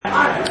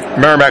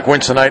Merrimack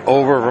wins tonight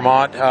over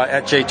Vermont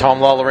at J. Tom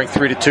Lawler, ranked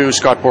 3-2.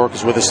 Scott Bork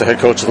is with us, the head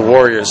coach of the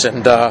Warriors.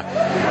 And,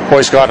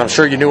 boy, Scott, I'm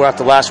sure you knew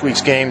after last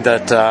week's game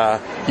that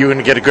you were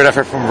going to get a good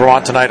effort from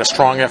Vermont tonight, a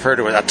strong effort.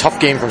 It was a tough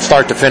game from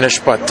start to finish,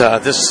 but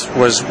this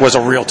was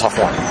a real tough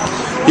one.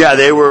 Yeah,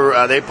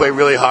 they played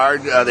really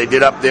hard. They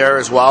did up there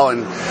as well,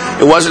 and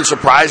it wasn't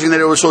surprising that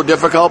it was so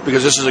difficult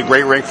because this is a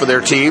great rink for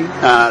their team.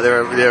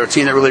 They're a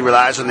team that really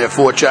relies on their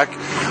forecheck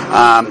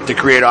to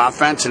create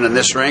offense, and in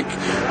this rink,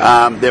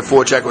 their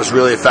forecheck was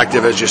really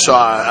effective, as you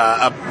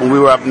saw. When we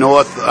were up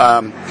north,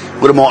 a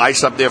little more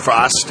ice up there for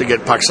us to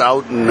get pucks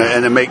out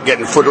and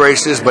getting foot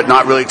races, but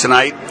not really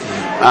tonight.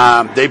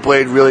 They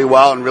played really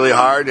well and really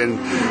hard, and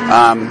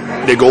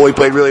the goalie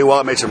played really well.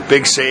 It made some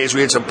big saves.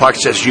 We had some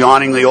pucks just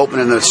yawningly open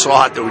in the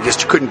slot that we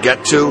just couldn't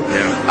get to.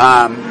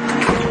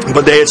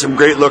 But they had some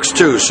great looks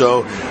too.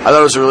 So I thought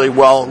it was a really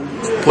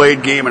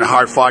well-played game and a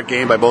hard-fought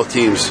game by both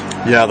teams.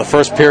 Yeah, the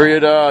first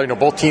period,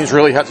 both teams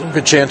really had some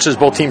good chances.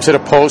 Both teams hit a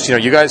post. You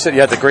guys said you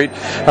had the great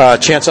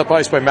chance up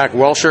ice by Mac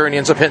Welsher, and he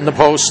ends up hitting the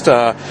post.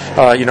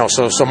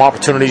 So some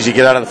opportunities you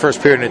get out of the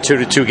first period in a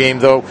 2-2 game,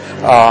 though.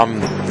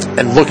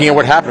 And looking at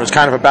what happened, it was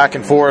kind of a back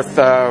and forth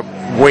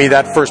way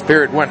that first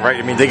period went, right?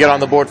 I mean, they get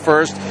on the board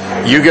first.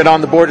 You get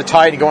on the board to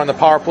tie and you go on the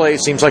power play.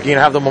 It seems like you can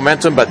have the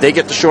momentum, but they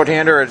get the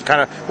shorthander. It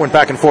kind of went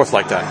back and forth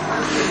like that.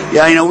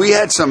 Yeah, we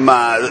had some.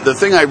 The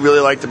thing I really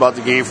liked about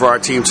the game for our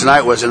team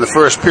tonight was in the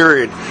first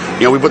period,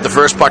 we put the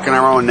first puck in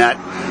our own net.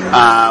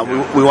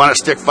 We won a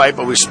stick fight,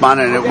 but we spun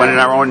and it went in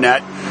our own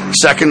net.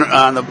 Second,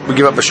 we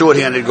give up a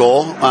shorthanded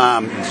goal,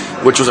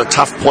 which was a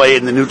tough play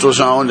in the neutral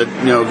zone. That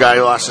guy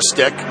lost a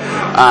stick.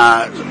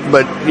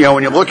 But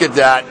when you look at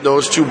that,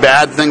 those two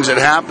bad things that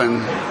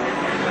happened,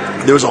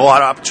 there was a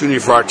lot of opportunity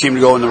for our team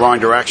to go in the wrong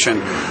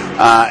direction,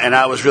 and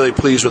I was really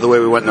pleased with the way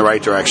we went in the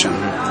right direction.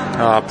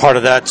 Part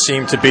of that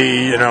seemed to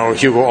be,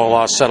 Hugo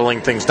Olaus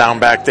settling things down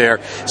back there.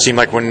 Seemed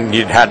like when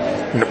you had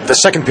the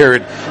second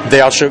period, they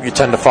outshot you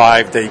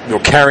 10-5. They were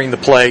carrying the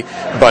play,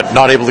 but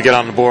not able to get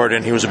on the board,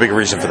 and he was a big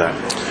reason for that.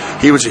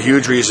 He was a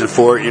huge reason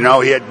for it.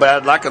 He had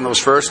bad luck on those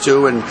first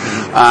two, and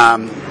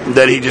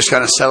then he just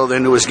kind of settled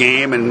into his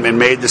game and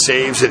made the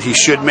saves that he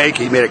should make.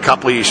 He made a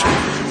couple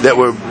that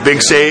were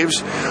big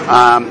saves,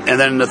 and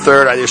then in the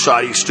third, I just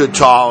thought he stood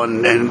tall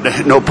and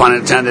no pun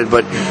intended,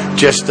 but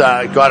just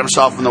got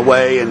himself in the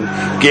way and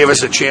gave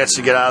us a chance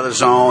to get out of the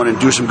zone and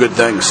do some good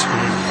things.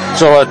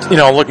 So,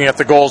 looking at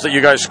the goals that you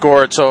guys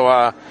scored,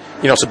 so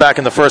back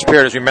in the first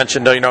period, as we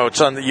mentioned,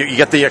 it's on you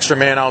get the extra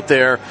man out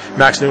there.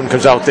 Max Newton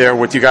comes out there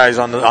with you guys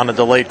on the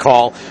delayed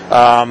call,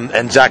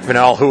 and Zach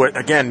Vanel, who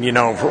again,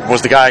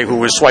 was the guy who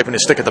was swiping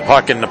his stick at the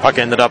puck, and the puck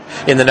ended up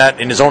in the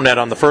net, in his own net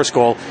on the first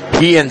goal.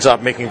 He ends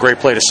up making a great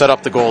play to set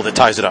up the goal that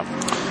ties it up.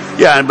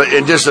 Yeah,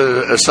 and just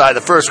aside,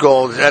 the first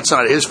goal, that's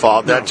not his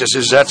fault. That's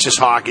just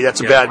hockey. That's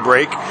a bad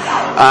break.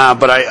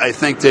 But I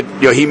think that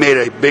he made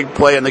a big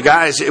play, and the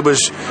guys, it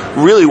was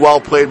really well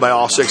played by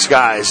all six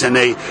guys, and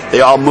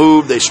they all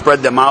moved, they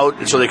spread them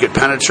out so they could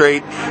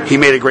penetrate. He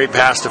made a great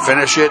pass to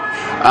finish it.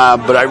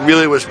 But I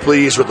really was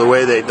pleased with the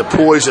way the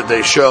poise that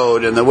they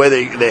showed and the way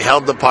they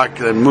held the puck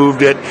and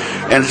moved it.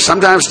 And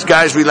sometimes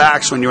guys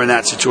relax when you're in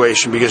that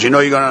situation because you're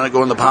going to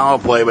go in the power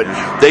play,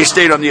 but they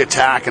stayed on the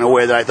attack in a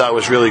way that I thought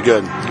was really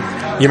good.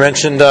 You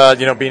mentioned,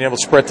 being able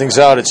to spread things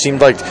out. It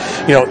seemed like,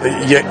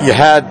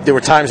 there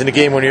were times in the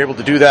game when you were able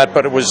to do that,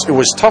 but it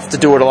was tough to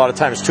do it a lot of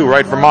times too,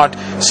 right? Vermont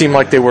seemed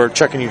like they were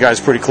checking you guys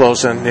pretty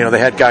close, and they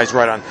had guys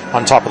right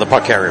on top of the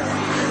puck carrier.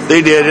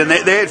 They did, and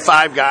they had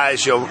five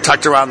guys,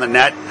 tucked around the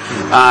net,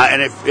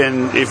 and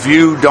if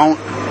you don't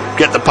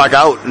get the puck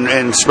out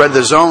and spread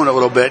the zone a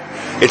little bit,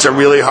 it's a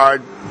really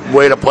hard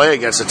way to play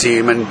against a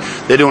team, and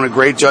they're doing a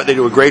great job. They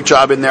do a great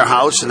job in their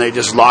house, and they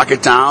just lock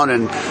it down.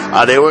 And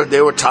they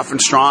were tough and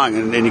strong,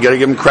 and you got to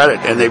give them credit.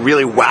 And they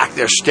really whacked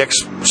their sticks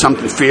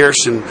something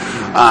fierce, and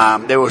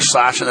they were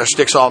slashing their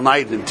sticks all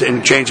night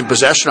and changing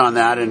possession on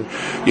that. And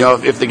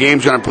if the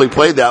game's going to be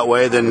played that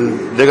way, then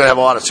they're going to have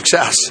a lot of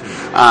success.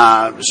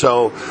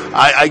 So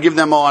I give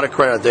them a lot of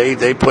credit.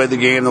 They played the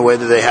game the way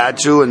that they had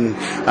to, and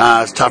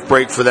it's a tough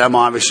break for them.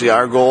 Obviously,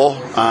 our goal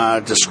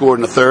to score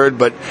in the third,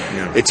 but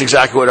it's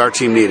exactly what our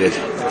team needed.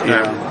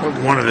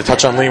 Wanted to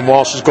touch on Liam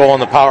Walsh's goal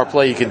on the power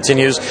play. He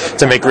continues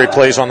to make great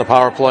plays on the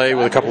power play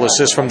with a couple of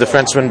assists from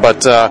defensemen.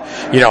 But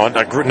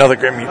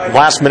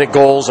last-minute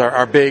goals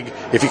are big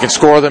if you can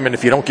score them, and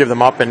if you don't give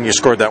them up, and you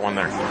scored that one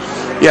there.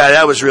 Yeah,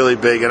 that was really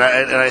big, and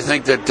I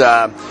think that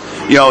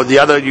the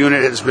other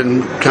unit has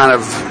been kind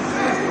of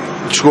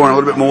scoring a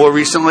little bit more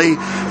recently,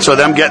 so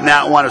them getting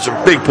that one is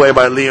a big play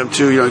by Liam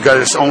too. He got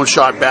his own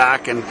shot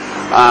back, and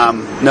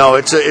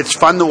it's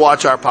fun to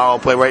watch our power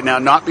play right now.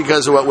 Not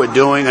because of what we're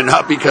doing, and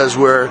not because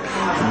we're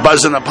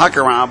buzzing a puck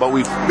around, but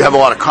we have a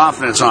lot of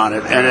confidence on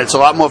it, and it's a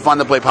lot more fun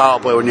to play power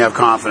play when you have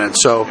confidence.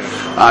 So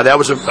that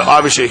was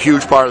obviously a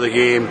huge part of the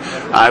game.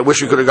 I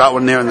wish we could have got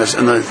one there in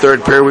the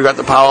third period. We got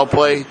the power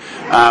play.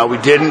 We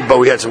didn't, but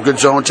we had some good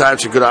zone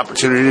times, some good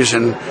opportunities,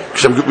 and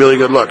some really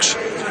good looks.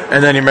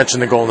 And then you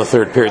mentioned the goal in the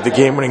third period. The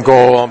game-winning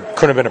goal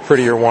couldn't have been a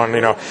prettier one.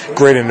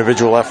 Great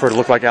individual effort. It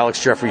looked like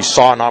Alex Jeffrey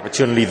saw an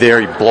opportunity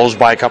there. He blows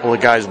by a couple of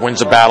guys,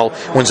 wins a battle,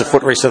 wins a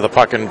foot race to the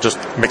puck, and just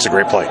makes a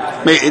great play.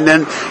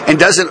 And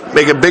doesn't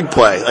make a big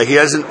play. Like, he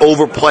doesn't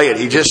overplay it.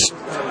 He just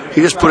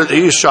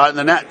shot in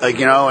the net,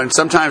 and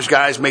sometimes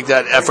guys make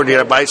that effort to get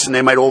up ice and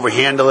they might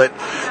overhandle it.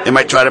 They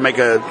might try to make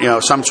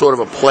some sort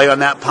of a play on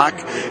that puck,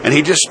 and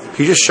he just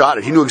shot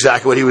it. He knew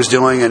exactly what he was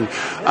doing, and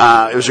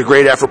it was a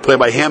great effort play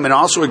by him, and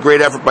also a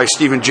great effort by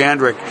Steven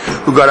Jandrick,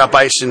 who got up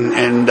ice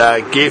and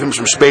gave him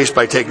some space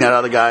by taking that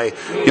other guy,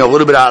 a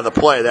little bit out of the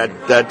play.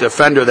 That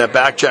defender, that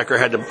back checker,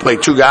 had to play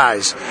two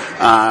guys,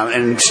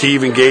 and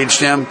Steve engaged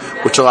him,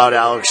 which allowed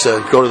Alex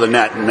to go to the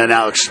net, and then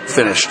Alex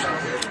finished.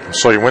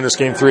 So you win this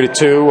game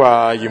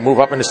 3-2. You move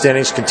up in the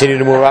standings, continue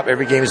to move up.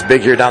 Every game is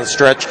big here down the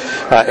stretch.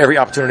 Every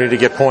opportunity to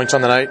get points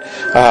on the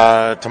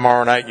night.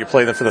 Tomorrow night you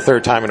play them for the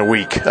third time in a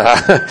week.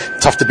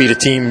 Tough to beat a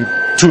team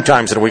 2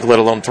 times in a week, let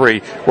alone 3.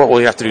 What will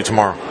you have to do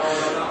tomorrow?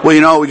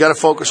 Well, we got to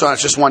focus on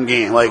it's just one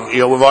game.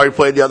 We've already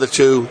played the other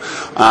 2.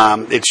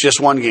 It's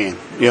just one game.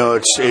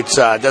 It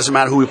doesn't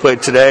matter who we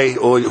played today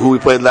or who we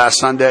played last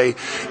Sunday.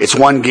 It's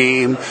one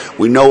game.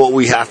 We know what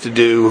we have to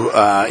do.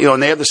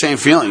 And they have the same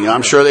feeling.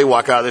 I'm sure they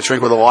walk out of this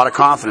rink with a lot of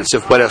confidence.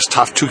 They've played us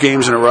tough 2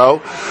 games in a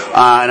row,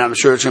 and I'm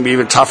sure it's going to be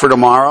even tougher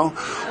tomorrow.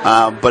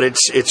 But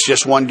it's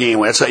just one game.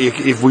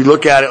 If we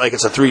look at it like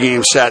it's a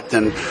 3-game set,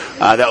 then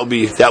that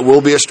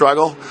will be a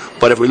struggle.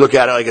 But if we look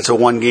at it like it's a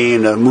one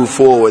game to move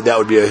forward, that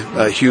would be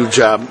a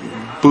huge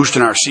boost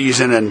in our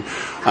season. And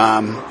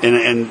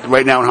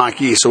right now in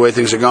hockey, so the way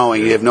things are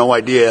going, you have no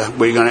idea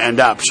where you're going to end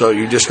up. So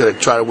you just got to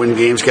try to win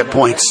games, get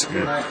points.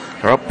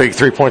 Well, big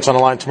 3 points on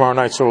the line tomorrow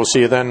night, so we'll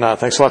see you then.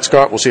 Thanks a lot,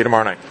 Scott. We'll see you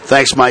tomorrow night.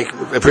 Thanks, Mike.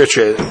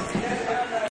 Appreciate it.